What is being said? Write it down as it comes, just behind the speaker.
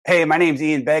Hey, my name's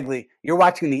Ian Begley. You're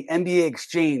watching the NBA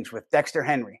Exchange with Dexter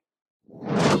Henry.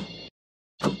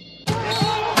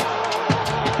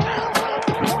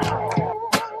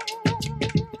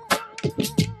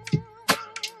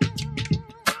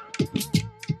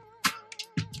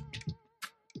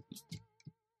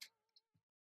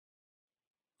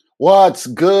 What's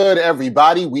good,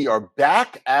 everybody? We are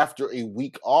back after a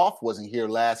week off. Wasn't here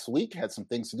last week. Had some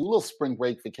things to do, a little spring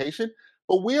break vacation.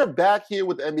 But we are back here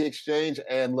with the NBA Exchange.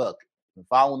 And look,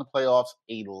 following the playoffs,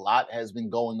 a lot has been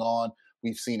going on.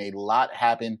 We've seen a lot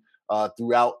happen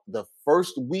throughout the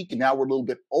first week. And now we're a little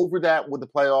bit over that with the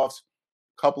playoffs.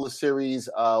 Couple of series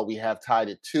we have tied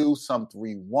at 2, some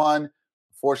 3-1.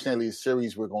 Fortunately, the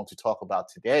series we're going to talk about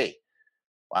today,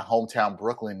 my hometown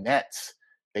Brooklyn Nets.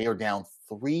 They are down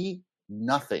 3-0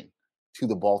 to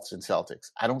the Boston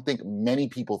Celtics. I don't think many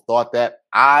people thought that.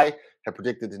 I have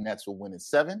predicted the Nets will win in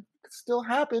 7. Could still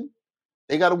happen.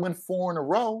 They got to win 4 in a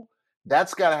row.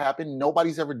 That's got to happen.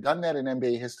 Nobody's ever done that in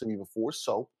NBA history before,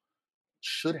 so it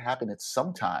should happen at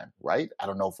some time, right? I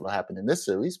don't know if it'll happen in this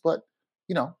series, but,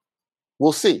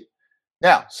 we'll see.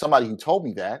 Now, somebody who told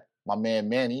me that, my man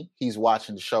Manny, he's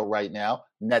watching the show right now,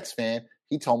 Nets fan.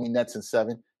 He told me Nets in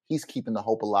 7. He's keeping the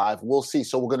hope alive. We'll see.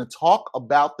 So we're going to talk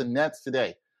about the Nets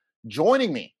today.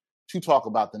 Joining me to talk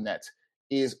about the Nets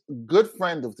is a good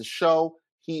friend of the show.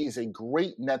 He is a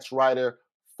great Nets writer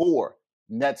for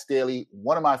Nets Daily,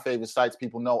 one of my favorite sites.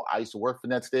 People know I used to work for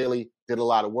Nets Daily, did a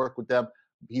lot of work with them.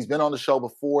 He's been on the show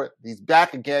before. He's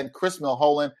back again. Chris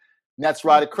Milholen, Nets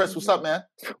writer. Chris, what's up, man?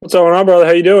 What's going on, brother?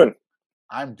 How you doing?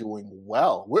 I'm doing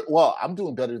well. I'm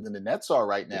doing better than the Nets are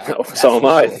right now. So am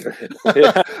I.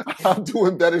 Yeah. I'm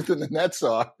doing better than the Nets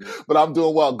are, but I'm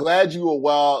doing well. Glad you were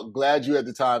well. Glad you had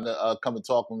the time to come and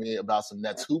talk with me about some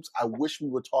Nets hoops. I wish we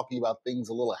were talking about things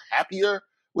a little happier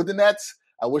with the Nets.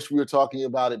 I wish we were talking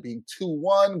about it being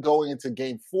 2-1 going into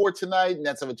Game 4 tonight.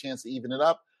 Nets have a chance to even it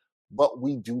up, but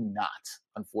we do not.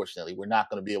 Unfortunately, we're not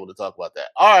going to be able to talk about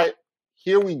that. All right,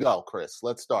 here we go, Chris.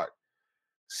 Let's start.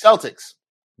 Celtics.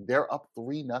 They're up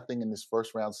 3-0 in this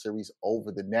first round series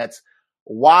over the Nets.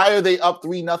 Why are they up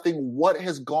 3-0? What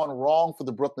has gone wrong for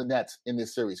the Brooklyn Nets in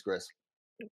this series, Chris?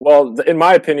 Well, in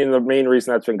my opinion, the main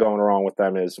reason that's been going wrong with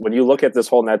them is when you look at this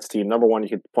whole Nets team, number one, you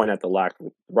can point at the lack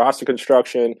of roster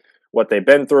construction, what they've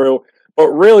been through. But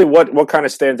really, what kind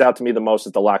of stands out to me the most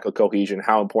is the lack of cohesion,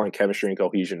 how important chemistry and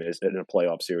cohesion is in a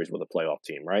playoff series with a playoff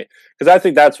team, right? Because I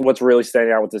think that's what's really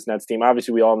standing out with this Nets team.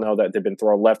 Obviously, we all know that they've been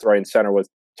thrown left, right, and center with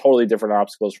totally different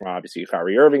obstacles from obviously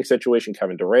Kyrie Irving's situation,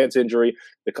 Kevin Durant's injury,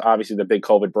 obviously the big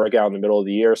COVID breakout in the middle of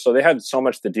the year. So they had so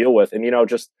much to deal with. And,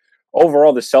 just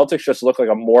overall, the Celtics just look like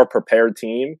a more prepared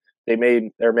team. They're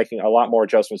making a lot more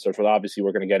adjustments, which obviously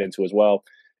we're going to get into as well.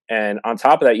 And on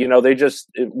top of that,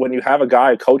 when you have a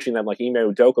guy coaching them like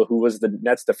Ime Udoka, who was the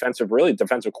Nets defensive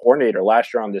coordinator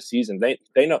last year on this season,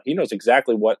 they know he knows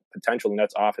exactly what potential the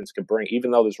Nets offense could bring,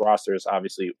 even though this roster is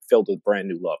obviously filled with brand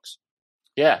new looks.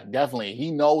 Yeah, definitely. He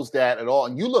knows that at all.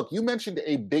 And you mentioned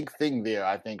a big thing there,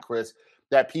 I think, Chris,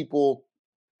 that people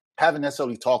haven't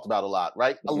necessarily talked about a lot,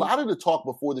 right? Mm-hmm. A lot of the talk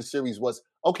before the series was,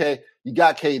 okay, you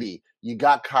got KD, you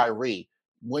got Kyrie.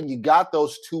 When you got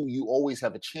those two, you always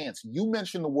have a chance. You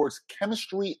mentioned the words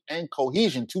chemistry and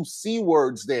cohesion, 2 C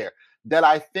words there that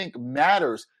I think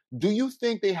matters. Do you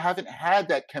think they haven't had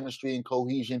that chemistry and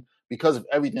cohesion because of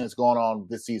everything that's going on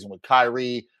this season with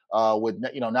Kyrie, with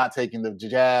not taking the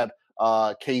jab,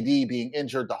 KD being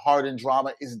injured, the Harden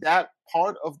drama? Is that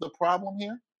part of the problem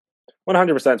here?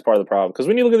 100% is part of the problem. Because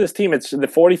when you look at this team, it's the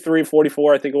 43,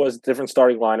 44, I think it was, different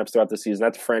starting lineups throughout the season.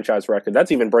 That's a franchise record.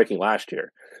 That's even breaking last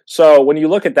year. So when you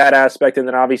look at that aspect, and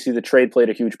then obviously the trade played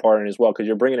a huge part in it as well, because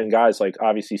you're bringing in guys like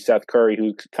obviously Seth Curry,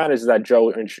 who kind of is that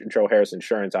Joe Harris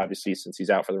insurance, obviously, since he's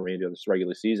out for the remainder of this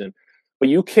regular season. But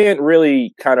you can't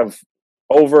really kind of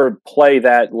overplay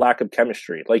that lack of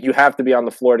chemistry. Like, you have to be on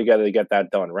the floor together to get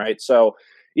that done, right? So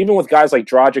even with guys like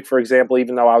Dragic, for example,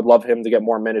 even though I would love him to get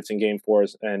more minutes in Game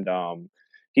 4s, and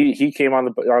he came on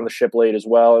the ship late as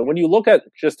well. And when you look at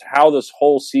just how this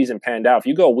whole season panned out, if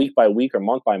you go week by week or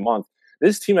month by month,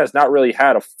 this team has not really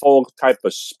had a full type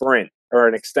of sprint or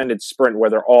an extended sprint where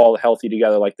they're all healthy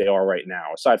together like they are right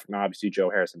now, aside from obviously Joe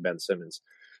Harris and Ben Simmons.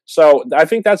 So I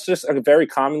think that's just a very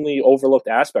commonly overlooked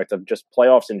aspect of just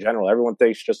playoffs in general. Everyone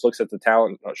just looks at the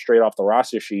talent straight off the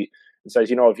roster sheet and says,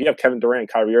 if you have Kevin Durant and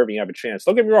Kyrie Irving, you have a chance.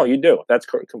 Don't get me wrong, you do. That's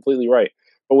completely right.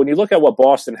 But when you look at what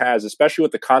Boston has, especially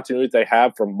with the continuity they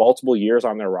have for multiple years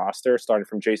on their roster, starting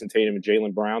from Jason Tatum and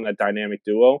Jaylen Brown, that dynamic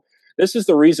duo, this is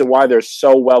the reason why they're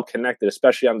so well connected,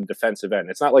 especially on the defensive end.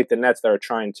 It's not like the Nets that are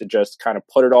trying to just kind of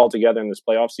put it all together in this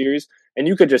playoff series, and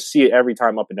you could just see it every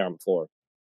time up and down the floor.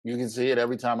 You can see it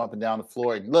every time up and down the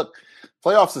floor. And look,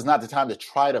 playoffs is not the time to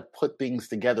try to put things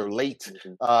together late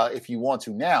if you want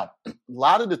to. Now, a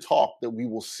lot of the talk that we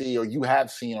will see, or you have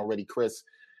seen already, Chris,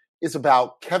 is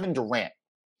about Kevin Durant.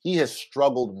 He has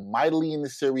struggled mightily in the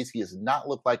series. He has not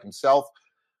looked like himself.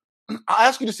 I'll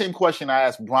ask you the same question I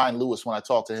asked Brian Lewis when I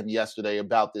talked to him yesterday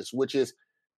about this, which is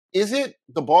it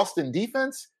the Boston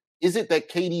defense? Is it that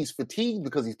KD's fatigued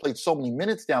because he's played so many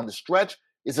minutes down the stretch?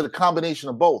 Is it a combination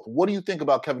of both? What do you think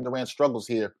about Kevin Durant's struggles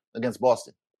here against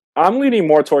Boston? I'm leaning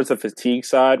more towards the fatigue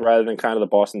side rather than kind of the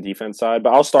Boston defense side,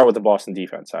 but I'll start with the Boston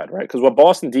defense side, right? Because what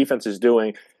Boston defense is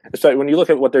doing, especially when you look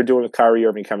at what they're doing with Kyrie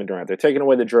Irving, Kevin Durant, they're taking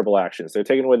away the dribble actions, they're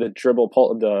taking away the dribble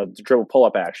pull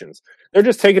up actions. They're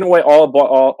just taking away all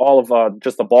of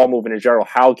just the ball movement in general.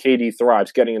 How KD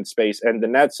thrives getting in space, and the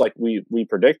Nets, like we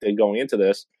predicted going into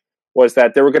this, was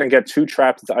that they were going to get too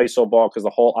trapped into iso ball because the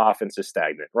whole offense is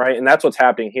stagnant, right? And that's what's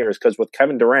happening here is because with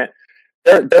Kevin Durant,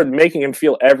 they're making him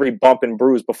feel every bump and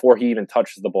bruise before he even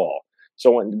touches the ball.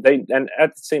 So and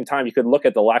at the same time, you could look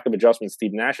at the lack of adjustments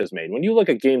Steve Nash has made. When you look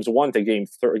at games 1 to game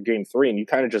 3, and you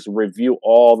kind of just review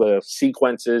all the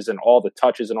sequences and all the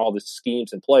touches and all the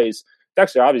schemes and plays,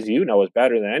 Dexter, obviously, is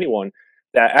better than anyone.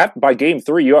 That by game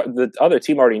 3, the other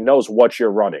team already knows what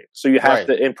you're running, so you have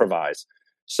to improvise.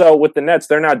 So with the Nets,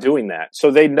 they're not doing that. So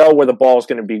they know where the ball is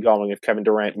going to be going if Kevin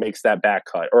Durant makes that back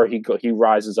cut or he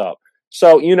rises up.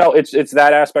 So it's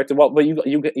that aspect of but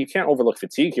you can't overlook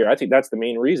fatigue here. I think that's the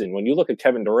main reason. When you look at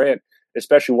Kevin Durant,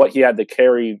 especially what he had to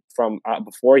carry from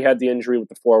before he had the injury with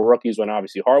the 4 rookies, when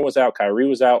obviously Harden was out, Kyrie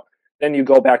was out. Then you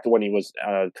go back to when he was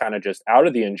kind of just out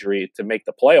of the injury to make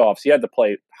the playoffs. He had to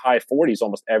play high 40s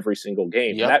almost every single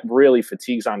game. Yep. And that really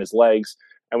fatigues on his legs.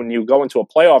 And when you go into a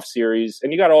playoff series,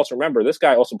 and you got to also remember, this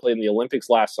guy also played in the Olympics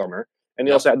last summer, and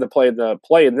he also had to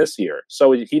play in this year.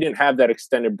 So he didn't have that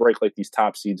extended break like these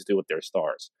top seeds do with their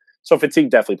stars. So fatigue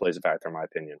definitely plays a factor, in my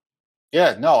opinion.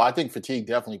 Yeah, no, I think fatigue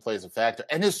definitely plays a factor.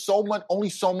 And there's only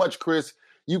so much, Chris,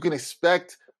 you can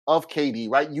expect of KD,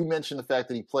 right? You mentioned the fact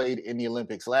that he played in the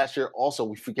Olympics last year. Also,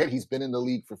 we forget he's been in the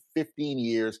league for 15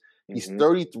 years. He's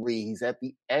 33. He's at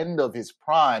the end of his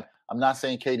prime. I'm not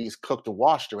saying KD's cooked or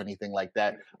washed or anything like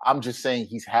that. I'm just saying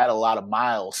he's had a lot of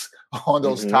miles on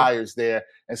those tires there.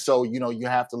 And so, you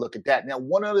have to look at that. Now,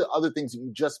 one of the other things that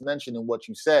you just mentioned in what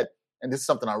you said, and this is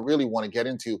something I really want to get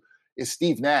into, is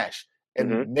Steve Nash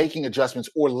and making adjustments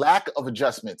or lack of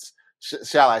adjustments,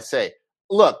 shall I say.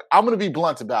 Look, I'm going to be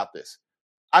blunt about this.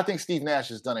 I think Steve Nash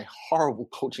has done a horrible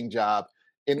coaching job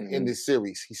in this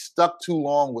series. He stuck too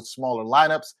long with smaller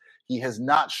lineups. He has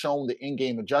not shown the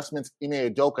in-game adjustments.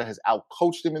 Ime Udoka has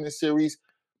outcoached him in this series.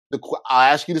 I'll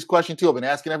ask you this question, too. I've been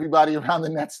asking everybody around the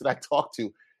Nets that I talk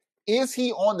to. Is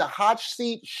he on the hot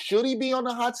seat? Should he be on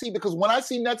the hot seat? Because when I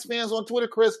see Nets fans on Twitter,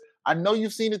 Chris, I know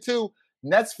you've seen it, too.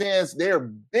 Nets fans, they're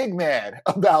big mad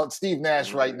about Steve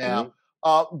Nash right now.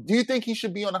 Do you think he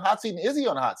should be on the hot seat? And is he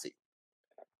on the hot seat?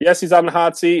 Yes, he's on the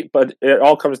hot seat, but it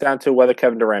all comes down to whether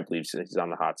Kevin Durant believes he's on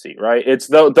the hot seat, right?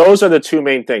 Those are the two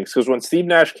main things. Because when Steve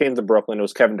Nash came to Brooklyn, it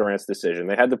was Kevin Durant's decision.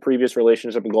 They had the previous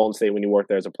relationship in Golden State when he worked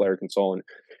there as a player consultant.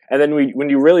 And then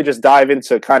when you really just dive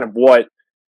into kind of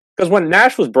because when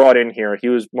Nash was brought in here, he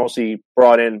was mostly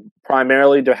brought in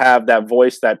primarily to have that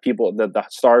voice that the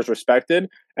stars respected,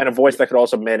 and a voice that could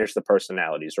also manage the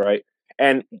personalities, right?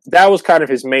 And that was kind of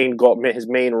his main goal, his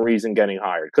main reason getting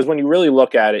hired. Because when you really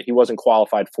look at it, he wasn't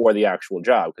qualified for the actual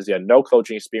job because he had no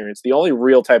coaching experience. The only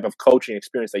real type of coaching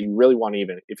experience that you really want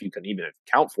to if you can even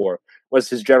account for, was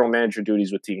his general manager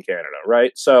duties with Team Canada,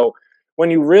 right? So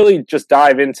when you really just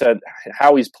dive into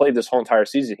how he's played this whole entire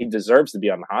season, he deserves to be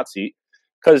on the hot seat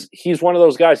because he's one of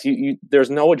those guys. There's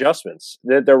no adjustments.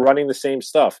 They're running the same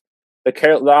stuff.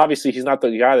 Obviously, he's not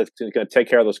the guy that's going to take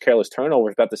care of those careless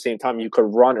turnovers, but at the same time, you could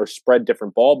run or spread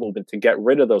different ball movement to get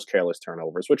rid of those careless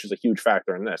turnovers, which is a huge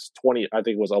factor in this. I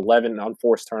think it was 11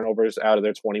 unforced turnovers out of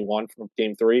their 21 from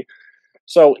game 3.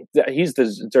 So he's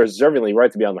deservingly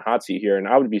right to be on the hot seat here, and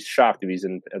I would be shocked if he's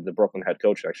in the Brooklyn head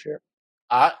coach next year.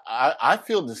 I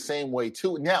feel the same way,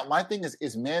 too. Now, my thing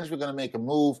is management going to make a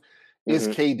move? Is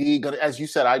KD going to, as you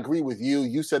said, I agree with you.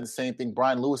 You said the same thing.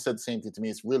 Brian Lewis said the same thing to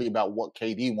me. It's really about what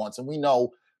KD wants. And we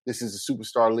know this is a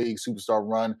superstar league, superstar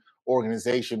run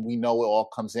organization. We know it all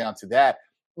comes down to that.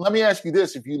 Let me ask you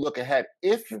this. If you look ahead,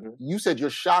 if you said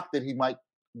you're shocked that he might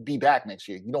be back next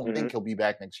year, you don't think he'll be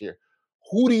back next year.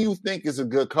 Who do you think is a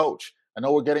good coach? I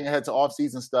know we're getting ahead to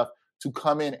offseason stuff to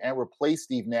come in and replace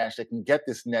Steve Nash that can get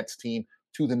this Nets team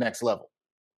to the next level.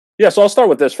 Yeah, so I'll start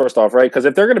with this first off, right? Because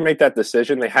if they're going to make that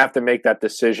decision, they have to make that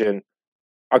decision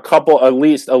at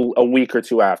least a week or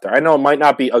two after. I know it might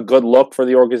not be a good look for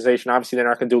the organization. Obviously, they're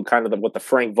not going to do kind of what the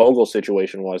Frank Vogel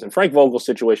situation was. And Frank Vogel's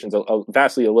situation is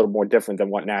vastly a little more different than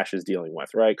what Nash is dealing with,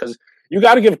 right? Because you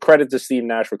got to give credit to Steve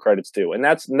Nash for credit's due. And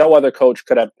that's no other coach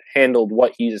could have handled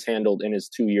what he's handled in his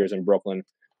 2 years in Brooklyn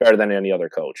better than any other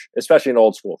coach, especially an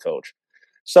old school coach.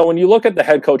 So when you look at the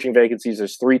head coaching vacancies,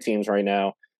 there's 3 teams right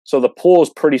now. So the pool is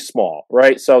pretty small,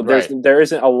 right? So there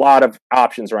isn't a lot of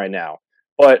options right now.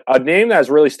 But a name that has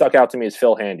really stuck out to me is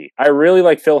Phil Handy. I really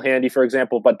like Phil Handy, for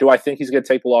example, but do I think he's going to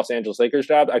take the Los Angeles Lakers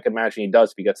job? I can imagine he does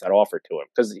if he gets that offer to him.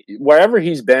 Because wherever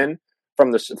he's been,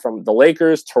 from the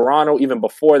Lakers, Toronto, even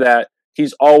before that,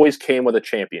 he's always came with a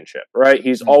championship, right?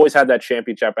 He's always had that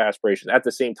championship aspiration. At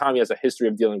the same time, he has a history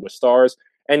of dealing with stars,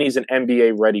 and he's an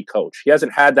NBA-ready coach. He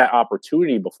hasn't had that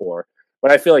opportunity before, but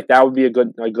I feel like that would be a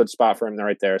good spot for him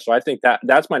right there. So I think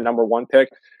that's my number 1 pick.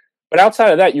 But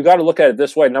outside of that, you got to look at it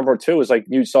this way. Number 2 is like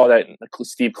you saw that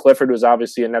Steve Clifford was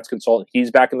obviously a Nets consultant.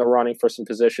 He's back in the running for some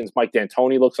positions. Mike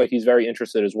D'Antoni looks like he's very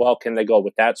interested as well. Can they go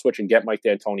with that switch and get Mike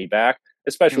D'Antoni back,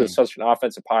 especially with such an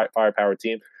offensive firepower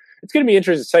team? It's going to be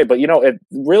interesting to say. But,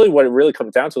 what it really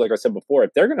comes down to, like I said before,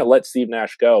 if they're going to let Steve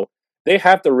Nash go, they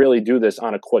have to really do this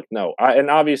on a quick note. And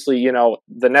obviously,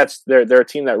 the Nets, they're a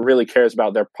team that really cares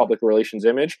about their public relations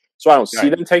image. So I don't see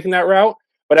them taking that route.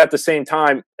 But at the same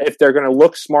time, if they're going to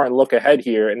look smart and look ahead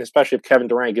here, and especially if Kevin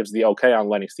Durant gives the okay on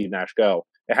letting Steve Nash go,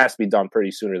 it has to be done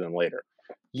pretty sooner than later.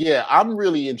 Yeah, I'm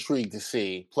really intrigued to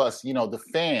see. Plus, the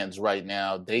fans right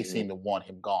now, they seem to want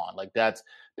him gone. Like that's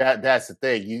the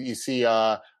thing. You see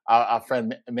our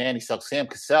friend Manny Suck, Sam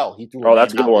Cassell. He threw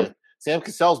that's a good one. Sam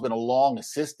Cassell's been a long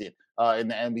assistant in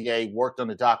the NBA, worked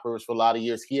under Doc Rivers for a lot of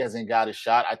years. He hasn't got a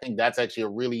shot. I think that's actually a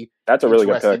really good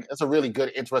pick. That's a really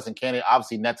good, interesting candidate.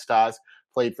 Obviously, Nets ties.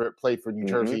 Played for New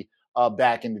Jersey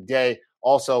back in the day.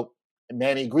 Also,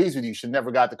 Manny agrees with you. Should never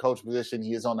got the coach position.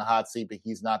 He is on the hot seat, but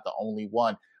he's not the only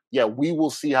one. Yeah, we will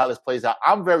see how this plays out.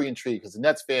 I'm very intrigued because the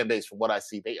Nets fan base, from what I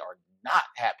see, they are not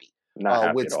happy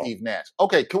with Steve Nash.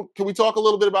 Okay, can we talk a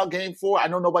little bit about Game 4? I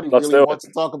know nobody really wants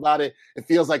to talk about it. It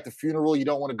feels like the funeral you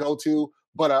don't want to go to,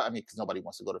 but because nobody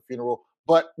wants to go to a funeral.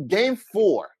 But Game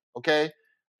 4, okay,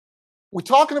 we're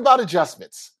talking about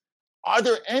adjustments. Are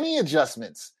there any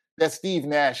adjustments that Steve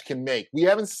Nash can make? We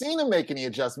haven't seen him make any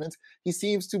adjustments. He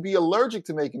seems to be allergic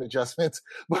to making adjustments.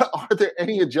 But are there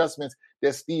any adjustments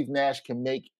that Steve Nash can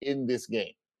make in this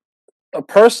game?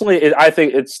 Personally, I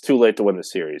think it's too late to win the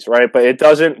series, right? But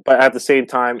at the same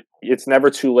time, it's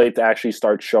never too late to actually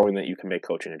start showing that you can make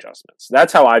coaching adjustments.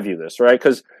 That's how I view this, right?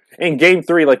 Because in Game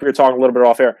 3, like we were talking a little bit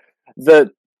off air,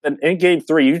 in Game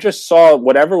 3, you just saw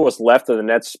whatever was left of the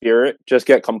Nets spirit just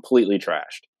get completely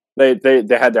trashed. They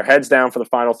had their heads down for the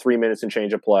final 3 minutes and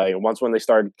change of play. And once when they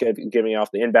started giving off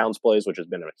the inbounds plays, which has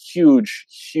been a huge,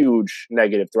 huge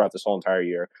negative throughout this whole entire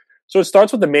year. So it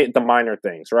starts with the minor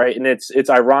things, right? And it's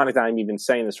ironic that I'm even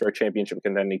saying this for a championship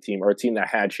contending team or a team that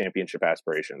had championship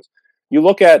aspirations. You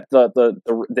look at the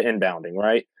inbounding,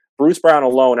 right? Bruce Brown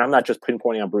alone, I'm not just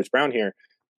pinpointing on Bruce Brown here,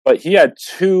 but he had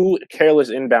 2 careless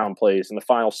inbound plays in the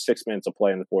final 6 minutes of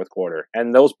play in the fourth quarter.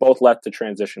 And those both led to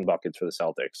transition buckets for the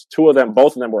Celtics.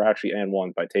 Both of them were actually and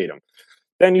one by Tatum.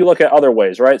 Then you look at other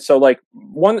ways, right? So, like,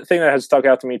 one thing that has stuck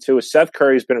out to me, too, is Seth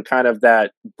Curry's been kind of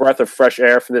that breath of fresh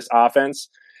air for this offense.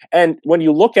 And when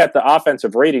you look at the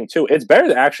offensive rating, too, it's better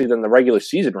than the regular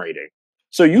season rating.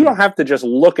 So you don't have to just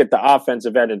look at the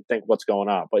offensive end and think what's going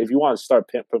on. But if you want to start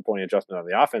pinpointing adjustment on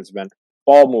the offensive end,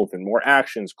 ball movement, more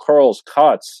actions, curls,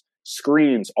 cuts,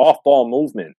 screens, off-ball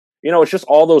movement. It's just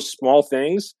all those small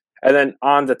things. And then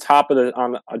on the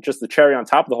cherry on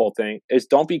top of the whole thing is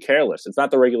don't be careless. It's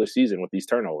not the regular season with these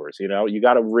turnovers. You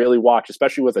got to really watch,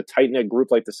 especially with a tight-knit group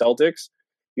like the Celtics.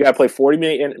 You got to play 40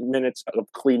 minutes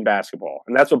of clean basketball.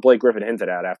 And that's what Blake Griffin hinted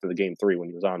at after the Game 3 when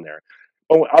he was on there.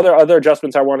 But other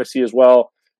adjustments I want to see as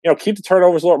well, keep the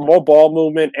turnovers low, more ball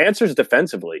movement, answers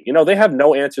defensively. They have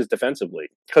no answers defensively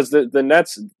because the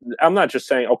Nets, I'm not just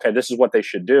saying, okay, this is what they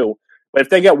should do. But if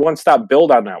they get one stop,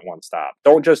 build on that one stop.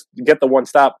 Don't just get the one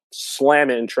stop, slam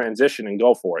it in transition and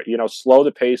go for it. Slow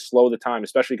the pace, slow the time,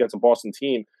 especially against a Boston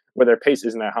team where their pace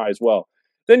isn't that high as well.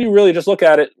 Then you really just look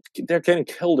at it, they're getting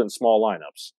killed in small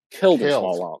lineups. Killed in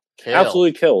small lineups.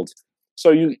 Absolutely killed.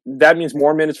 So that means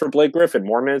more minutes for Blake Griffin,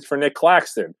 more minutes for Nick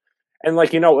Claxton. And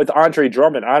with Andre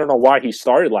Drummond, I don't know why he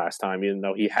started last time, even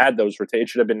though he had those rotations. It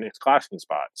should have been Nick Claxton's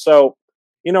spot. So,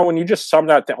 when you just sum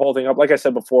the whole thing up, like I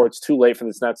said before, it's too late for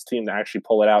this Nets team to actually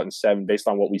pull it out in 7 based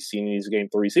on what we've seen in these Game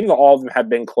 3s. Even though all of them have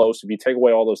been close, if you take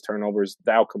away all those turnovers,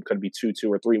 the outcome could be 2-2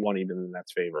 or 3-1 even in the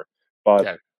Nets' favor.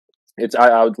 But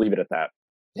I would leave it at that.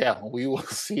 Yeah, we will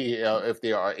see if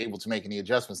they are able to make any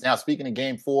adjustments. Now, speaking of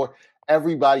Game 4,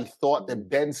 everybody thought that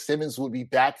Ben Simmons would be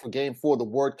back for Game 4. The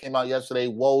word came out yesterday,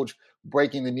 Woj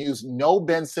breaking the news. No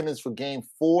Ben Simmons for Game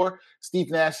 4. Steve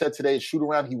Nash said today at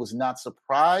shoot-around he was not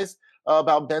surprised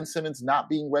about Ben Simmons not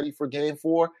being ready for Game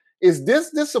 4. Is this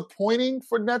disappointing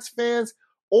for Nets fans,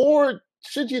 or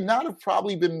should you not have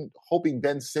probably been hoping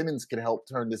Ben Simmons could help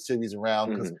turn this series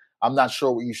around? Because I'm not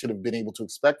sure what you should have been able to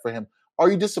expect for him. Are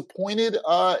you disappointed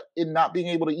in not being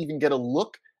able to even get a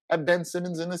look at Ben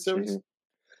Simmons in this series?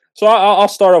 So I'll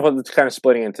start off with kind of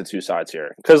splitting into two sides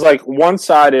here. Because, like, one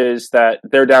side is that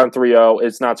they're down 3-0.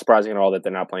 It's not surprising at all that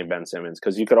they're not playing Ben Simmons.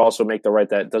 Because you could also make the right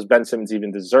that, does Ben Simmons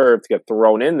even deserve to get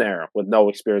thrown in there with no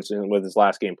experience with his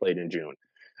last game played in June?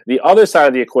 The other side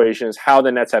of the equation is how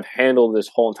the Nets have handled this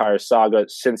whole entire saga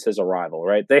since his arrival,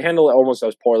 right? They handled it almost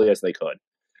as poorly as they could.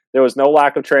 There was no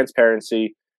lack of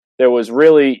transparency. There was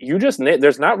really,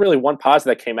 there's not really one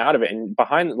positive that came out of it. And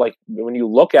behind, like, when you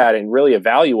look at it and really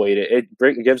evaluate it,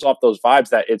 it gives off those vibes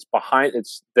that it's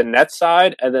the net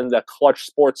side and then the Clutch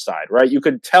Sports side, right? You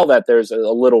could tell that there's a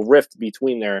little rift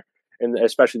between there, and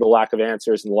especially the lack of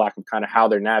answers and the lack of kind of how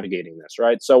they're navigating this,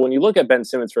 right? So when you look at Ben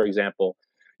Simmons, for example,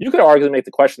 you could arguably make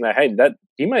the question that, hey, that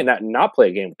he might not play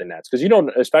a game with the Nets, because you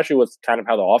don't, especially with kind of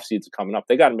how the offseason's coming up,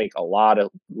 they got to make a lot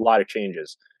of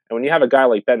changes. And when you have a guy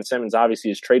like Ben Simmons, obviously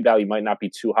his trade value might not be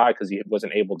too high because he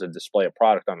wasn't able to display a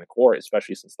product on the court,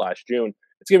 especially since last June.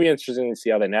 It's going to be interesting to see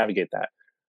how they navigate that.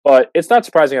 But it's not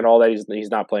surprising at all that he's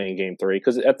not playing in Game 3,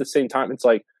 because at the same time, it's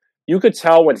like you could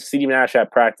tell when Steve Nash at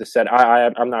practice said,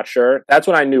 I'm not sure. That's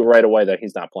when I knew right away that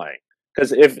he's not playing.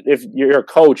 Because if you're a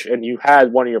coach and you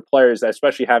had one of your players,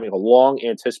 especially having a long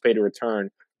anticipated return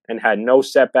and had no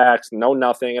setbacks, no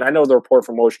nothing, and I know the report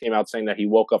from Woj came out saying that he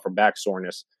woke up from back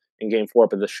soreness in Game 4,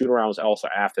 but the shoot around was also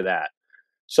after that.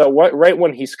 So right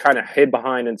when he's kind of hid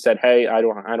behind and said, "Hey, I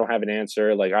don't have an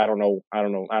answer. Like I don't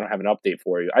have an update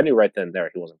for you," I knew right then and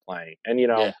there he wasn't playing, and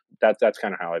that's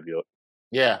kind of how I view it.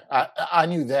 Yeah, I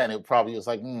knew then. It probably was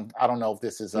like, I don't know if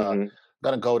this is going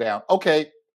to go down.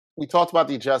 Okay, we talked about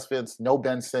the adjustments. No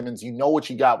Ben Simmons. You know what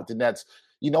you got with the Nets.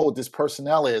 You know what this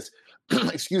personnel is.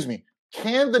 Excuse me.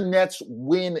 Can the Nets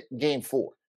win Game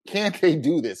 4? Can they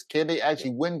do this? Can they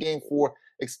actually win Game 4,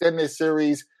 extend this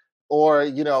series, or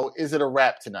is it a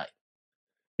wrap tonight?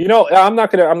 I'm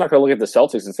not gonna look at the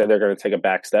Celtics and say they're gonna take a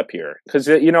back step here, because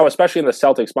especially in the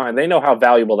Celtics' mind, they know how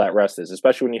valuable that rest is,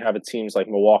 especially when you have teams like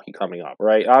Milwaukee coming up,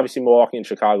 right? Obviously, Milwaukee and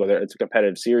Chicago, it's a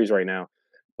competitive series right now,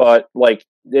 but like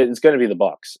it's going to be the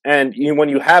Bucks, and when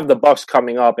you have the Bucks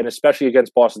coming up, and especially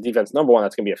against Boston defense, number one,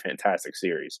 that's going to be a fantastic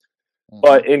series.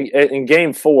 But in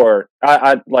Game 4,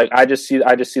 I just see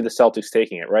the Celtics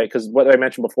taking it, right? Because what I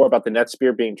mentioned before about the net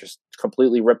spear being just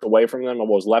completely ripped away from them and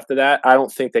what was left of that, I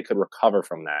don't think they could recover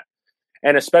from that.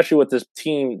 And especially with this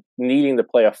team needing to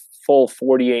play a full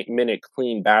 48-minute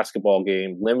clean basketball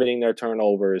game, limiting their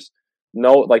turnovers,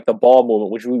 the ball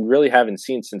movement, which we really haven't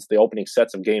seen since the opening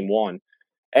sets of Game 1.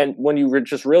 And when you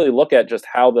just really look at just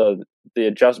how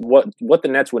what the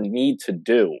Nets would need to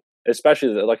do, especially,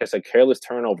 like I said, careless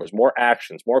turnovers, more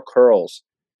actions, more curls,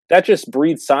 that just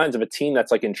breeds signs of a team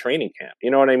that's like in training camp. You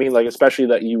know what I mean? Like, especially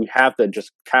that you have to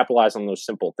just capitalize on those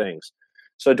simple things.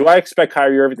 So do I expect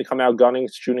Kyrie Irving to come out gunning,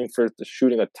 shooting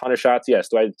a ton of shots? Yes.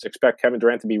 Do I expect Kevin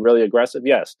Durant to be really aggressive?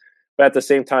 Yes. But at the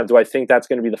same time, do I think that's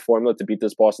going to be the formula to beat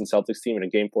this Boston Celtics team in a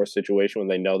Game 4 situation when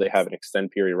they know they have an extended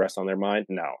period rest on their mind?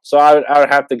 No. So I would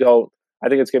have to go. I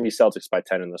think it's going to be Celtics by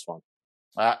 10 in this one.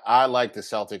 I like the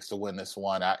Celtics to win this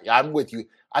one. I'm with you.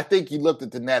 I think you looked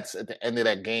at the Nets at the end of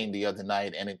that game the other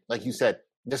night, and like you said,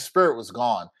 the spirit was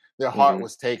gone. Their heart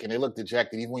was taken. They looked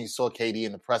dejected. Even when you saw KD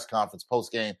in the press conference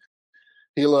post-game,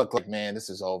 he looked like, man, this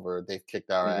is over. They've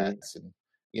kicked our ass, and,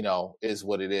 is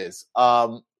what it is.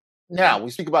 Now,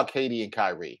 we speak about KD and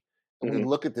Kyrie, and we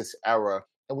look at this era,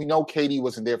 and we know KD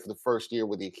wasn't there for the first year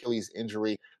with the Achilles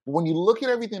injury. But when you look at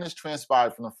everything that's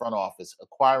transpired from the front office,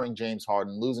 acquiring James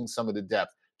Harden, losing some of the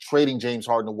depth, trading James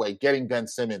Harden away, getting Ben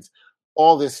Simmons,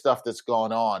 all this stuff that's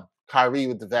gone on, Kyrie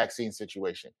with the vaccine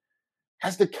situation.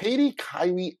 Has the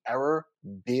KD-Kyrie era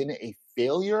been a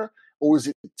failure, or is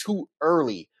it too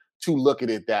early to look at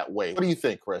it that way? What do you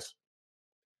think, Chris?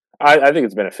 I think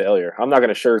it's been a failure. I'm not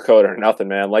going to sugarcoat it or nothing,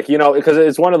 man. Because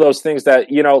it's one of those things that,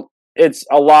 it's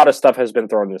a lot of stuff has been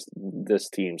thrown this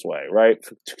team's way, right?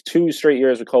 2 straight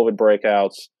years of COVID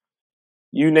breakouts.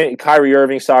 You name Kyrie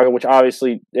Irving saga, which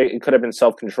obviously it could have been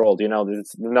self-controlled.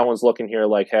 No one's looking here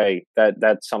like, hey,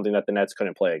 that's something that the Nets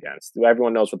couldn't play against.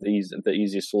 Everyone knows what the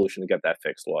easiest solution to get that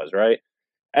fixed was, right?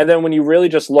 And then when you really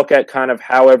just look at kind of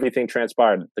how everything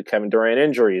transpired, the Kevin Durant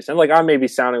injuries, and I may be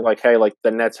sounding like, hey, like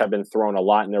the Nets have been thrown a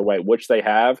lot in their way, which they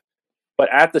have. But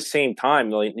at the same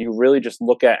time, like, you really just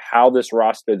look at how this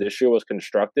roster this year was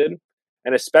constructed,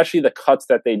 and especially the cuts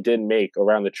that they did make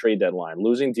around the trade deadline,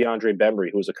 losing DeAndre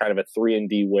Bembry, who was a kind of a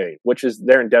 3-and-D wing, which is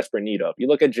they're in desperate need of. You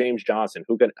look at James Johnson,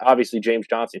 James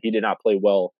Johnson, he did not play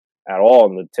well at all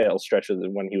in the tail stretch of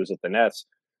when he was with the Nets.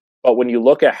 But when you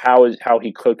look at how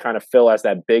he could kind of fill as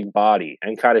that big body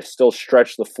and kind of still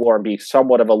stretch the floor and be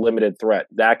somewhat of a limited threat,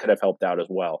 that could have helped out as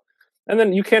well. And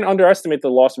then you can't underestimate the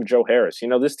loss of Joe Harris. You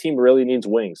know, this team really needs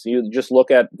wings. You just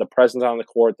look at the presence on the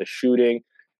court, the shooting,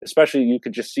 especially you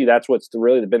could just see that's what's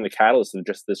really been the catalyst of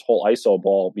just this whole ISO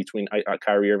ball between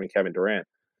Kyrie Irving and Kevin Durant.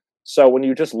 So when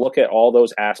you just look at all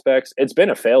those aspects, it's been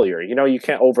a failure. You know, you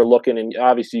can't overlook it, and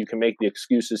obviously you can make the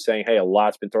excuses saying, hey, a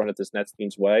lot's been thrown at this Nets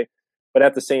team's way. But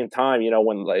at the same time, you know,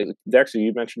 when, like, Dexter,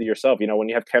 you mentioned it yourself, you know, when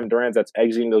you have Kevin Durant that's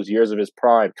exiting those years of his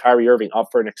prime, Kyrie Irving up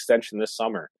for an extension this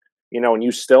summer, you know, and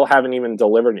you still haven't even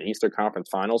delivered an Eastern Conference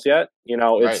Finals yet, you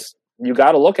know, it's you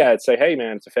got to look at it and say, hey,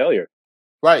 man, it's a failure.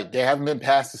 Right. They haven't been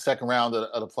past the second round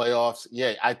of the playoffs.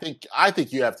 Yeah, I think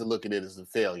you have to look at it as a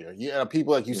failure.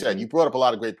 People, like you said, you brought up a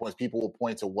lot of great points. People will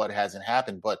point to what hasn't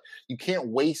happened, but you can't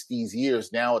waste these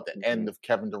years now at the end of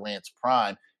Kevin Durant's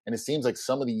prime. And it seems like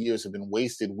some of the years have been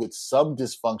wasted with some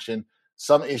dysfunction,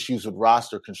 some issues with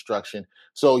roster construction.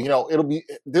 So, you know, it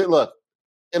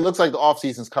looks like the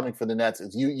offseason's coming for the Nets.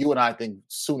 As you and I think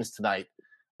soon as tonight.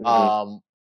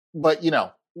 But, you know,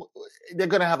 they're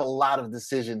going to have a lot of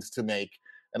decisions to make,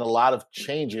 and a lot of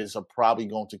changes are probably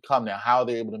going to come. Now, how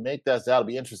they're able to make that'll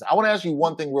be interesting. I want to ask you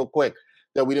one thing real quick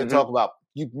that we didn't talk about.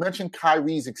 You mentioned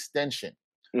Kyrie's extension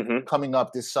coming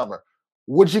up this summer.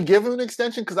 Would you give him an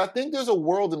extension? Because I think there's a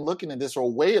world in looking at this, or a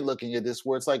way of looking at this,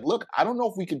 where it's like, look, I don't know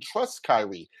if we can trust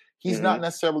Kyrie. He's not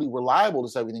necessarily reliable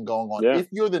to everything going on. Yeah. If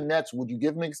you're the Nets, would you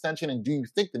give him an extension? And do you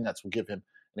think the Nets will give him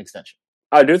an extension?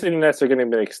 I do think the Nets are going to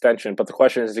give him an extension, but the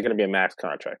question is it going to be a max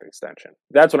contract extension?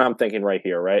 That's what I'm thinking right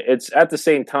here, right? It's at the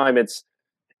same time,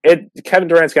 Kevin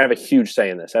Durant's going to have a huge say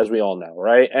in this, as we all know,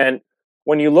 right? And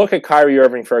when you look at Kyrie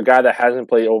Irving, for a guy that hasn't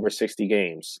played over 60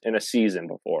 games in a season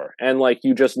before, and like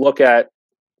you just look at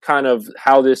kind of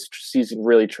how this season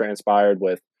really transpired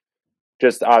with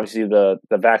just obviously the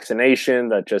vaccination,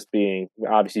 that just being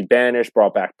obviously banished,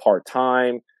 brought back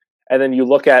part-time. And then you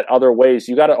look at other ways.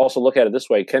 You got to also look at it this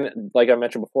way. Like I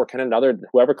mentioned before,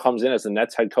 whoever comes in as the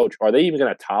Nets head coach, are they even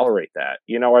going to tolerate that?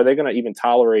 You know, are they going to even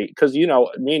tolerate? Because, you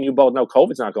know, me and you both know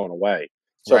COVID's not going away.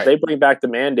 So if they bring back the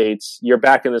mandates, you're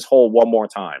back in this hole one more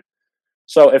time.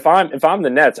 So if I'm the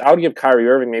Nets, I would give Kyrie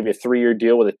Irving maybe a 3-year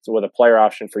deal with a player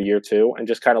option for year 2, and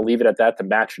just kind of leave it at that to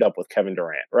match it up with Kevin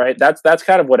Durant, right? That's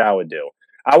kind of what I would do.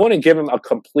 I wouldn't give him a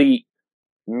complete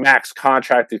max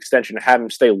contract extension to have him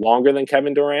stay longer than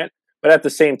Kevin Durant. But at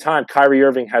the same time, Kyrie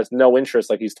Irving has no interest,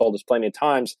 like he's told us plenty of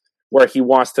times, where he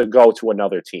wants to go to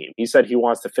another team. He said he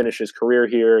wants to finish his career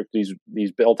here. He's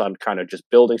built on kind of just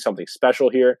building something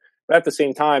special here. But at the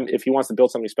same time, if he wants to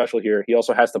build something special here, he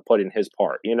also has to put in his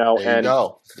part, you know? There you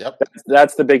go. Yep.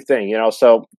 That's the big thing, you know?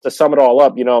 So to sum it all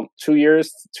up, you know, 2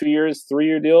 years,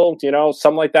 3-year deal, you know,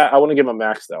 something like that. I wouldn't give him a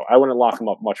max, though. I wouldn't lock him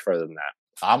up much further than that.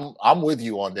 I'm with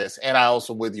you on this, and I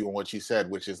also with you on what you said,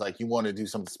 which is like, you want to do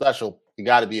something special, you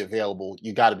got to be available,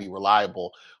 you got to be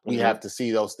reliable. We have to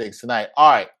see those things tonight. All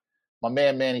right, my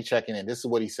man Manny checking in. This is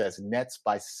what he says: Nets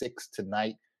by 6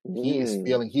 tonight. He is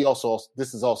feeling.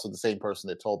 This is also the same person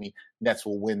that told me Nets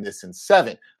will win this in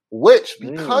 7. Which,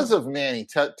 because of Manny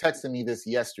texting me this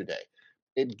yesterday,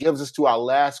 it gives us to our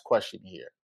last question here: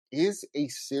 is a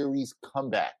series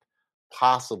comeback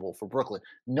possible for Brooklyn?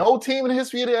 No team in the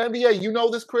history of the NBA, you know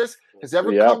this, Chris, has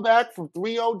ever come back from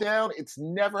 3-0 down. It's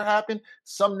never happened.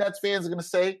 Some Nets fans are going to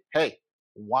say, hey,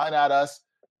 why not us?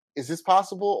 Is this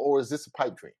possible, or is this a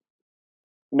pipe dream?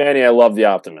 Manny, I love the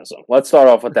optimism. Let's start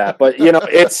off with that. But, you know,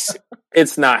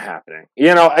 it's not happening.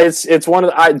 You know, it's one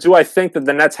of the, I think that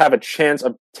the Nets have a chance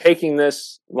of taking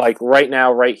this, like, right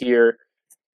now, right here,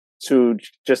 to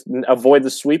just avoid the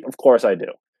sweep? Of course I do.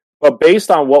 But based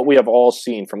on what we have all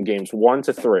seen from games 1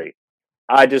 to 3,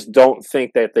 I just don't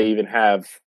think that they even have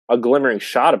a glimmering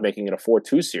shot of making it a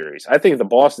 4-2 series. I think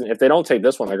if they don't take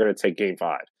this one, they're going to take Game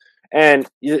 5. And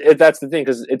that's the thing,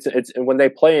 because it's when they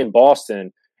play in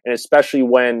Boston, and especially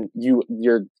when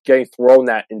you're getting thrown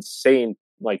that insane,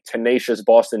 like, tenacious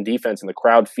Boston defense and the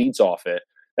crowd feeds off it,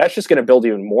 that's just going to build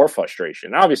even more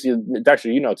frustration. Obviously,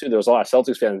 actually, you know, too, there was a lot of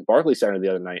Celtics fans at Barclays Center the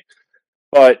other night.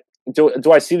 But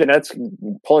do I see the Nets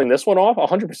pulling this one off?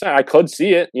 100%. I could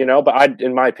see it, you know, but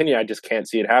in my opinion, I just can't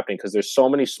see it happening because there's so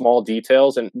many small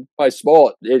details. And by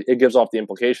small, it gives off the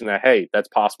implication that, hey, that's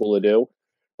possible to do.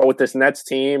 But with this Nets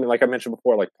team, and like I mentioned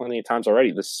before, like plenty of times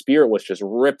already, the spirit was just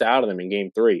ripped out of them in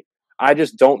Game 3. I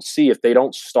just don't see, if they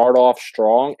don't start off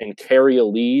strong and carry a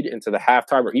lead into the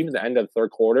halftime or even the end of the third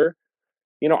quarter,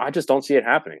 I just don't see it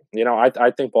happening.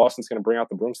 I think Boston's going to bring out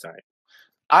the brooms tonight.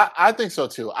 I think so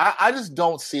too. I just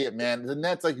don't see it, man. The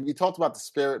Nets, like we talked about the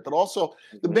spirit, but also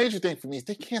the major thing for me is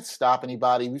they can't stop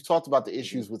anybody. We've talked about the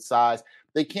issues with size.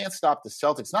 They can't stop the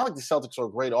Celtics. Not like the Celtics are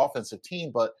a great offensive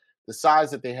team, but the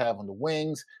size that they have on the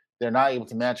wings, they're not able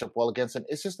to match up well against them.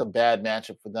 It's just a bad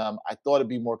matchup for them. I thought it'd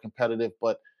be more competitive,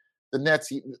 but the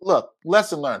Nets, look,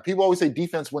 lesson learned. People always say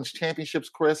defense wins championships,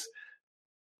 Chris.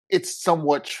 It's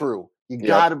somewhat true. You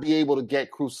got to be able to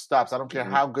get crucial stops. I don't care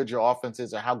how good your offense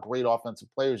is or how great offensive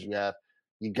players you have.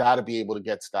 You got to be able to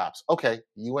get stops. Okay,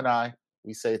 you and I,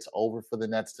 we say it's over for the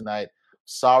Nets tonight.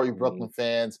 Sorry, Brooklyn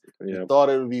fans. You thought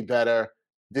it would be better.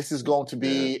 This is going to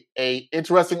be a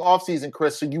interesting offseason,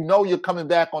 Chris. So you're coming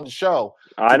back on the show.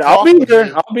 I'll be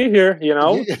here. I'll be here,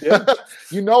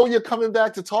 you're coming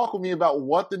back to talk with me about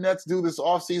what the Nets do this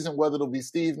offseason, whether it'll be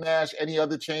Steve Nash, any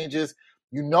other changes.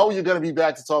 You're going to be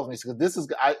back to talk to me. So this is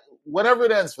whatever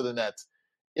it ends for the Nets,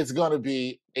 it's going to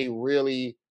be a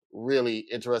really, really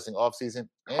interesting offseason.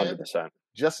 And 100%.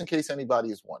 Just in case anybody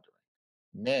is wondering,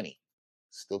 Manny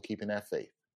still keeping that faith.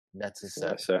 Nets in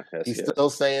 7. Yes, He's still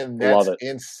saying Nets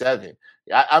in 7.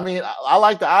 I mean, I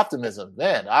like the optimism,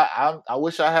 man. I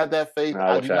wish I had that faith.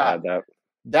 I wish I had that.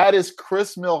 That is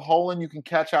Chris Milholen. You can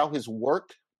catch out his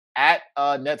work at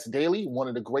Nets Daily, one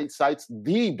of the great sites,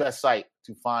 the best site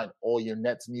to find all your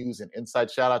Nets news and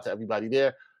insight. Shout out to everybody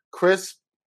there. Chris,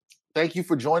 thank you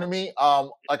for joining me.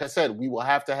 Like I said, we will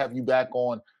have to have you back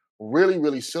on really,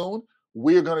 really soon.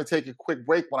 We're going to take a quick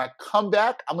break. When I come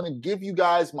back, I'm going to give you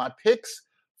guys my picks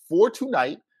for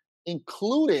tonight,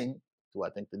 including do I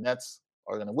think the Nets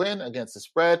are going to win against the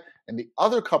spread and the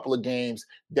other couple of games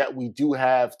that we do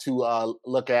have to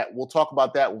look at. We'll talk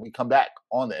about that when we come back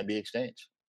on the NBA Exchange.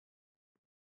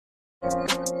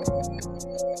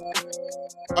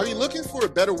 Are you looking for a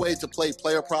better way to play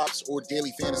player props or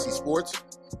daily fantasy sports?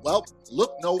 Well,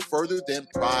 look no further than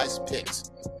Prize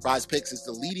Picks. Prize Picks is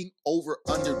the leading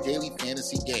over-under daily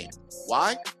fantasy game.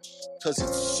 Why? Because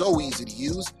it's so easy to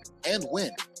use and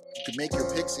win. You can make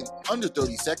your picks in under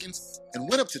 30 seconds and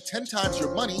win up to 10 times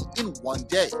your money in one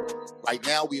day. Right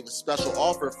now, we have a special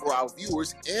offer for our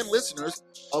viewers and listeners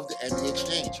of the NBA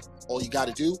Exchange. All you got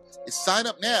to do is sign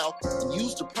up now and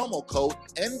use the promo code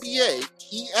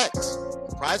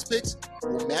NBAEX. Prize Picks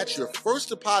will match your first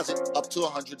deposit up to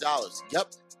 $100. Yep,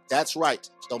 that's right.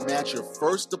 They'll match your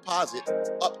first deposit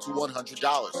up to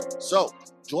 $100. So,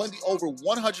 join the over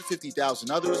 150,000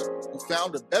 others who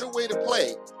found a better way to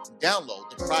play and download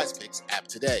the Prize Picks app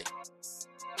today.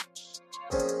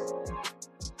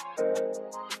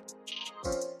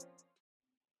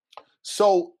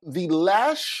 So the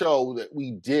last show that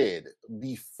we did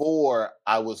before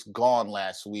I was gone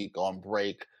last week on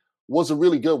break was a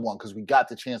really good one because we got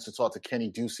the chance to talk to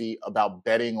Kenny Ducey about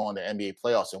betting on the NBA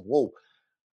playoffs. And whoa,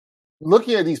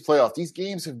 looking at these playoffs, these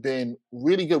games have been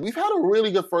really good. We've had a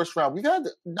really good first round. We've had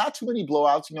not too many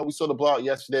blowouts. We saw the blowout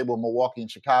yesterday with Milwaukee and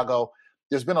Chicago.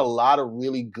 There's been a lot of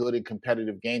really good and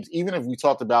competitive games. Even if we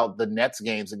talked about the Nets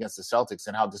games against the Celtics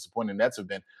and how disappointing the Nets have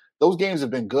been, those games have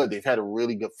been good. They've had a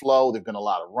really good flow. There've been a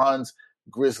lot of runs.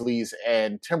 Grizzlies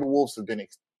and Timberwolves have been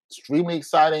extremely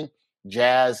exciting.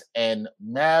 Jazz and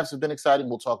Mavs have been exciting.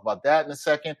 We'll talk about that in a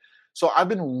second. So I've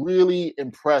been really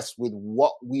impressed with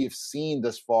what we have seen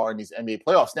thus far in these NBA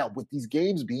playoffs. Now, with these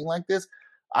games being like this,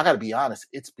 I got to be honest,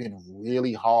 it's been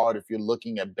really hard if you're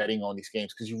looking at betting on these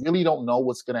games because you really don't know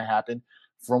what's going to happen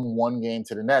from one game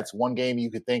to the next. One game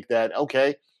you could think that,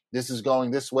 okay, this is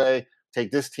going this way,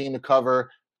 take this team to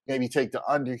cover, maybe take the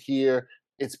under here.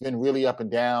 It's been really up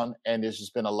and down, and there's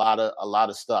just been a lot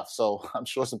of stuff. So I'm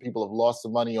sure some people have lost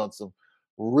some money on some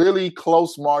really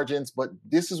close margins, but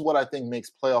this is what I think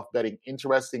makes playoff betting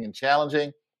interesting and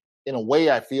challenging. In a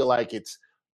way, I feel like it's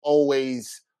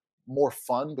always more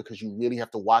fun because you really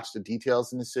have to watch the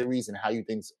details in the series and how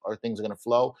things are going to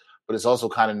flow. But it's also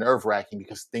kind of nerve-wracking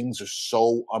because things are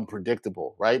so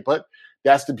unpredictable, right? But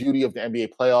that's the beauty of the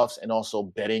NBA playoffs and also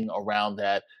betting around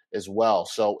that as well.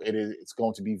 So it's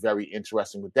going to be very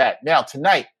interesting with that. Now,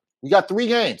 tonight, we got 3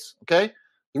 games, okay?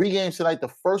 3 games tonight. The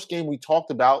first game we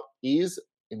talked about is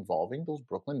involving those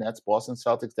Brooklyn Nets, Boston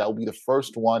Celtics. That will be the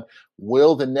first one.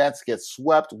 Will the Nets get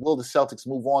swept? Will the Celtics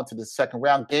move on to the second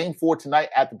round? Game 4 tonight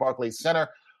at the Barclays Center.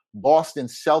 Boston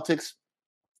Celtics,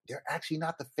 they're actually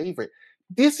not the favorite.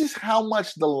 This is how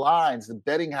much the lines, the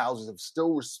betting houses, are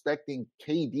still respecting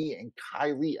KD and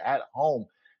Kyrie at home.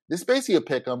 This is basically a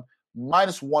pick 'em.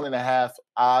 -1.5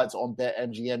 odds on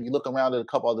BetMGM. You look around at a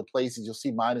couple other places, you'll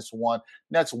see -1.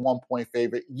 That's 1 point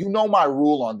favorite. You know my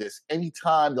rule on this.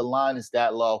 Anytime the line is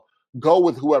that low, Go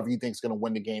with whoever you think is going to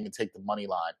win the game and take the money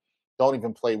line. Don't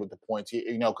even play with the points,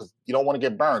 because you don't want to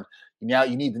get burned. Now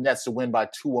you need the Nets to win by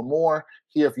 2 or more.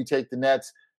 Here, if you take the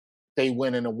Nets, they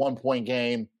win in a 1-point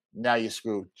game. Now you're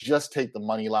screwed. Just take the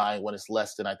money line when it's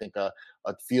less than, I think, a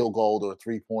field goal or a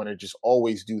three-pointer. Just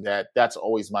always do that. That's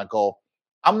always my goal.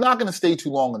 I'm not going to stay too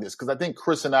long on this because I think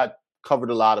Chris and I covered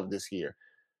a lot of this here.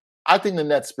 I think the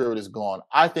Nets spirit is gone.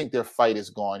 I think their fight is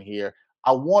gone here.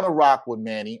 I want to rock with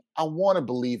Manny. I want to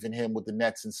believe in him with the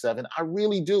Nets in 7. I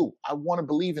really do. I want to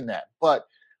believe in that. But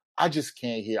I just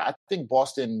can't here. I think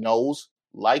Boston knows,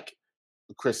 like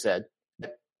Chris said,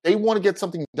 that they want to get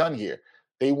something done here.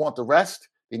 They want the rest.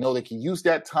 They know they can use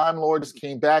that time. Lord just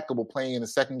came back and will playing in the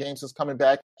second game since coming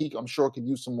back. He, I'm sure, could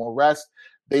use some more rest.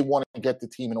 They want to get the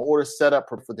team in order, set up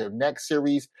for their next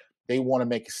series. They want to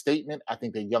make a statement. I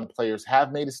think the young players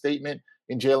have made a statement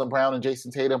in Jaylen Brown and Jason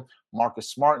Tatum. Marcus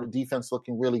Smart, the defense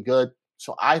looking really good.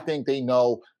 So I think they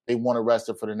know they want to rest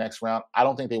it for the next round. I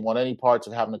don't think they want any parts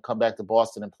of having to come back to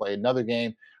Boston and play another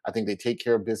game. I think they take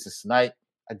care of business tonight.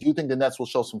 I do think the Nets will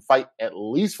show some fight at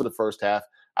least for the first half.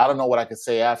 I don't know what I could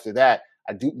say after that.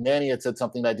 Manny had said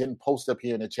something that I didn't post up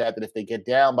here in the chat, that if they get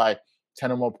down by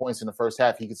 10 or more points in the first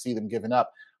half, he could see them giving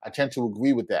up. I tend to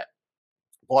agree with that.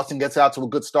 Boston gets out to a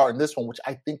good start in this one, which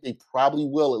I think they probably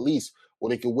will at least, or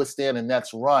they can withstand the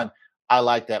Nets run. I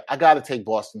like that. I got to take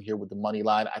Boston here with the money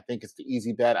line. I think it's the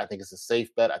easy bet. I think it's a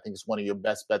safe bet. I think it's one of your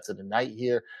best bets of the night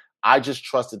here. I just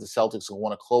trust that the Celtics will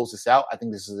want to close this out. I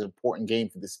think this is an important game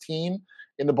for this team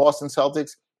in the Boston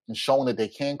Celtics, and showing that they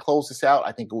can close this out.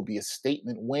 I think it will be a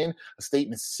statement win, a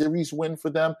statement series win for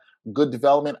them. Good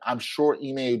development. I'm sure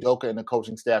Ime Udoka and the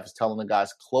coaching staff is telling the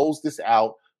guys, close this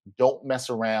out. Don't mess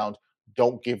around.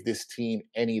 Don't give this team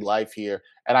any life here.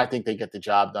 And I think they get the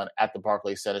job done at the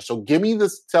Barclays Center. So give me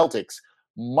the Celtics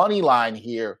money line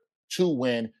here to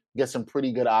win. Get some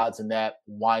pretty good odds in that.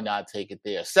 Why not take it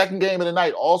there? Second game of the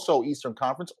night, also Eastern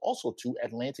Conference, also 2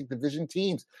 Atlantic Division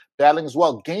teams battling as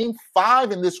well. Game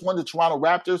 5 in this one, the Toronto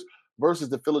Raptors versus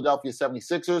the Philadelphia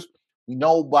 76ers. We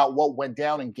know about what went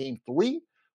down in Game 3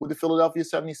 with the Philadelphia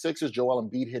 76ers. Joel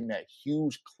Embiid hitting that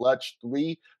huge clutch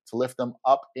 3 to lift them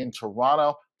up in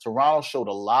Toronto. Toronto showed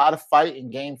a lot of fight in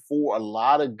Game 4, a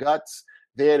lot of guts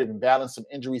there. They've been battling some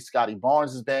injuries. Scotty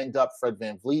Barnes is banged up. Fred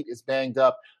VanVleet is banged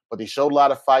up. But they showed a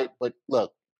lot of fight. But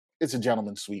look, it's a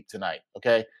gentleman's sweep tonight,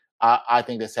 okay? I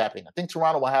think that's happening. I think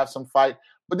Toronto will have some fight.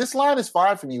 But this line is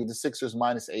fine for me with the Sixers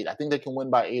 -8. I think they can win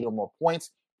by 8 or more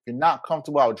points. If you're not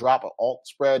comfortable, I would drop an alt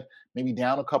spread, maybe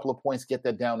down a couple of points, get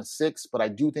that down to 6. But I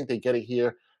do think they get it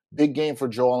here. Big game for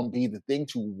Joel Embiid. The thing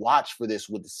to watch for this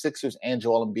with the Sixers and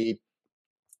Joel Embiid,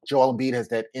 Joel Embiid has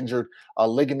that injured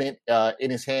ligament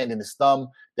in his hand and his thumb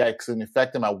that can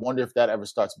affect him. I wonder if that ever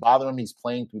starts bothering him. He's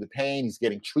playing through the pain. He's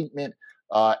getting treatment.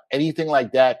 Anything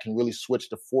like that can really switch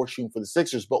the fortune for the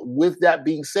Sixers. But with that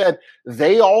being said,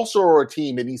 they also are a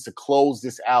team that needs to close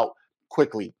this out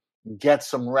quickly, get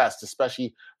some rest,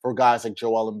 especially for guys like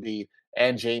Joel Embiid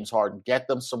and James Harden. Get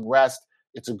them some rest.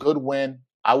 It's a good win.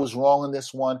 I was wrong in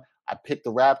this one. I picked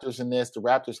the Raptors in this. The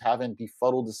Raptors haven't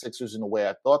befuddled the Sixers in the way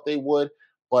I thought they would.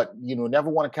 But, never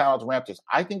want to count out the Raptors.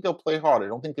 I think they'll play hard. I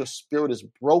don't think their spirit is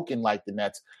broken like the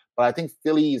Nets. But I think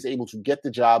Philly is able to get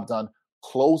the job done,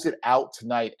 close it out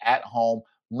tonight at home.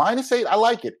 -8, I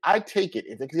like it. I take it.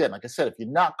 Again, like I said, if you're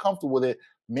not comfortable with it,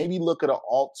 maybe look at an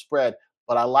alt spread.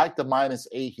 But I like the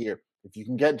 -8 here. If you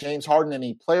can get James Harden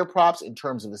any player props in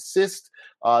terms of assists,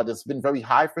 that's been very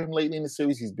high for him lately in the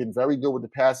series. He's been very good with the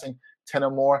passing, 10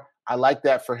 or more. I like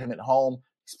that for him at home.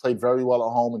 He's played very well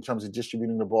at home in terms of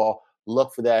distributing the ball.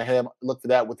 Look for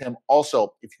that with him.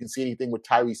 Also, if you can see anything with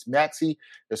Tyrese Maxey,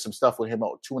 there's some stuff with him at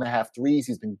 2.5 threes.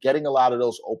 He's been getting a lot of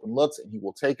those open looks, and he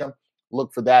will take them.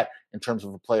 Look for that in terms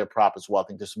of a player prop as well. I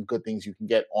think there's some good things you can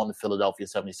get on the Philadelphia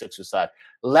 76ers side.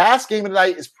 Last game of the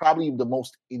night is probably the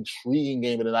most intriguing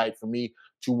game of the night for me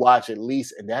to watch at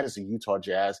least, and that is the Utah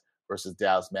Jazz versus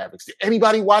Dallas Mavericks. Did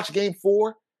anybody watch Game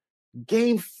 4?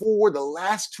 Game 4, the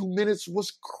last 2 minutes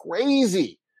was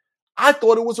crazy. I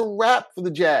thought it was a wrap for the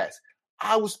Jazz.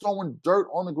 I was throwing dirt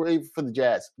on the grave for the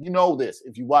Jazz. You know this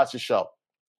if you watch the show.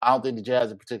 I don't think the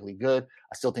Jazz are particularly good.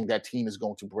 I still think that team is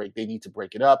going to break. They need to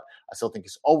break it up. I still think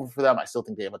it's over for them. I still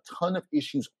think they have a ton of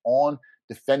issues on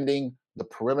defending the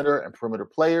perimeter and perimeter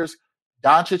players.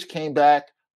 Doncic came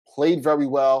back, played very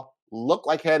well, looked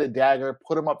like he had a dagger,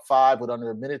 put him up 5 with under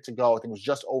a minute to go. I think it was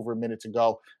just over a minute to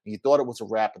go. And you thought it was a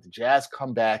wrap, but the Jazz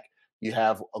come back. You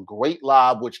have a great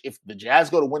lob, which if the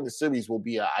Jazz go to win the series will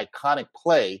be an iconic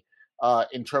play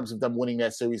in terms of them winning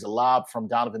that series. A lob from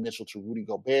Donovan Mitchell to Rudy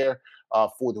Gobert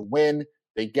for the win.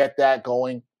 They get that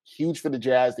going. Huge for the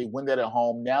Jazz. They win that at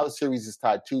home. Now the series is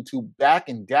tied 2-2 back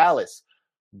in Dallas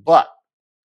But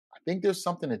I think there's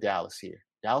something to Dallas here.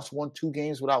 Dallas won 2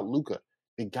 games without Luka.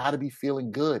 They got to be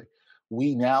feeling good.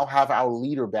 We now have our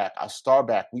leader back, our star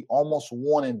back. We almost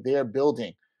won in their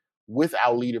building with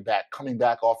our leader back, coming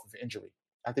back off of injury.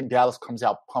 I think Dallas comes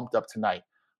out pumped up tonight.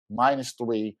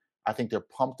 -3. I think they're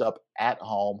pumped up at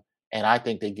home, and I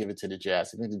think they give it to the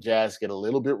Jazz. I think the Jazz get a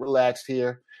little bit relaxed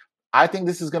here. I think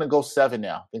this is going to go 7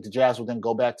 now. I think the Jazz will then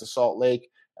go back to Salt Lake,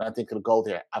 and I think it'll go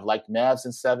there. I've liked Mavs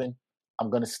in 7. I'm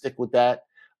going to stick with that.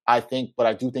 But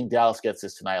I do think Dallas gets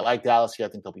this tonight. I like Dallas here. I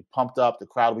think they'll be pumped up. The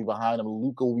crowd will be behind them.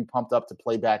 Luka will be pumped up to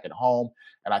play back at home.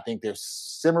 And I think they're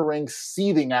simmering,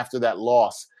 seething after that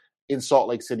loss in Salt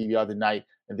Lake City the other night,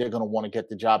 and they're going to want to get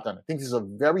the job done. I think this is a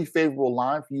very favorable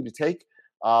line for you to take.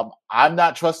 I'm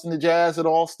not trusting the Jazz at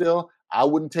all still. I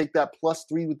wouldn't take that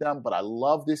 +3 with them, but I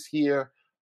love this here.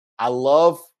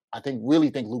 Really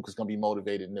think Luka's going to be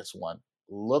motivated in this one.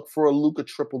 Look for a Luka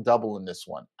triple-double in this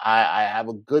one. I have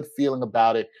a good feeling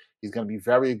about it. He's going to be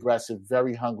very aggressive,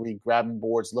 very hungry, grabbing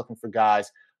boards, looking for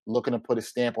guys, looking to put a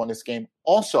stamp on this game.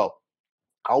 Also,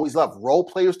 I always love role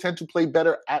players tend to play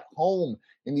better at home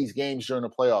in these games during the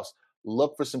playoffs.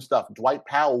 Look for some stuff. Dwight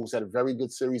Powell, who's had a very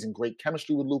good series and great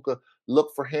chemistry with Luka,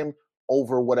 look for him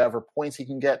over whatever points he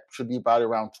can get. Should be about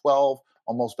around 12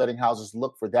 on most betting houses.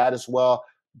 Look for that as well.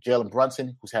 Jalen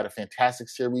Brunson, who's had a fantastic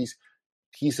series.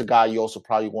 He's a guy you also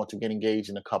probably want to get engaged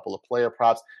in a couple of player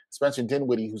props. Spencer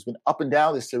Dinwiddie, who's been up and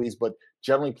down this series, but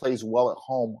generally plays well at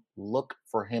home. Look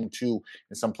for him too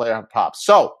in some player props.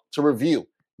 So to review,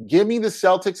 give me the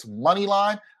Celtics money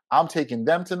line. I'm taking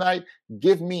them tonight.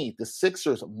 Give me the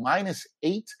Sixers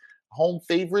 -8 home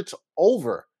favorites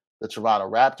over the Toronto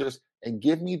Raptors. And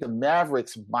give me the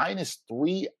Mavericks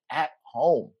 -3 at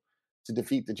home to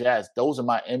defeat the Jazz. Those are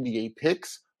my NBA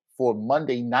picks for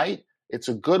Monday night. It's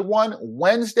a good one.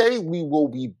 Wednesday, we will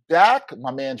be back.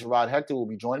 My man Gerard Hector will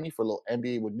be joining me for a little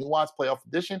NBA with Nuance playoff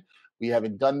edition. We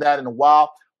haven't done that in a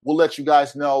while. We'll let you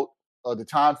guys know the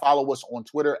time. Follow us on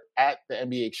Twitter at the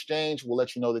NBA Exchange. We'll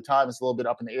let you know the time. It's a little bit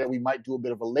up in the air. We might do a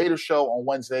bit of a later show on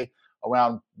Wednesday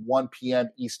around 1 p.m.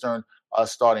 Eastern,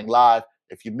 starting live.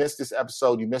 If you missed this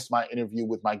episode, you missed my interview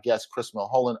with my guest, Chris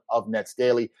Milholen of Nets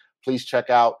Daily. Please check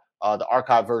out the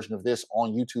archive version of this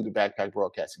on YouTube, the Backpack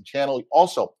Broadcasting channel.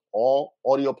 Also, all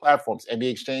audio platforms. NBA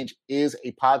Exchange is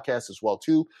a podcast as well,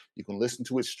 too. You can listen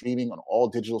to it streaming on all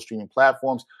digital streaming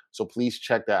platforms. So please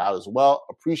check that out as well.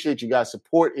 Appreciate you guys'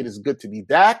 support. It is good to be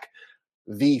back.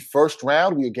 The first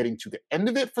round, we are getting to the end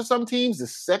of it for some teams. The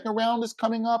second round is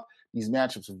coming up. These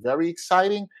matchups are very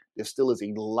exciting. There still is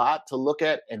a lot to look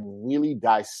at and really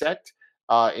dissect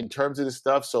in terms of this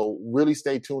stuff. So really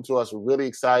stay tuned to us. We're really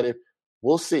excited.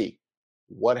 We'll see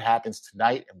what happens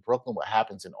tonight in Brooklyn, what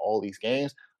happens in all these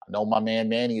games. I know my man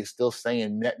Manny is still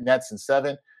saying Nets in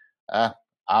 7.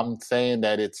 I'm saying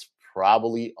that it's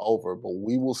probably over, but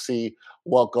we will see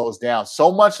what goes down.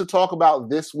 So much to talk about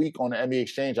this week on the NBA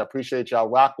Exchange. I appreciate y'all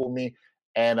rocking with me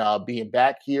and being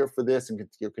back here for this and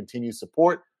your continued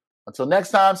support. Until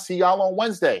next time, see y'all on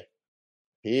Wednesday.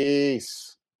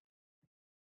 Peace.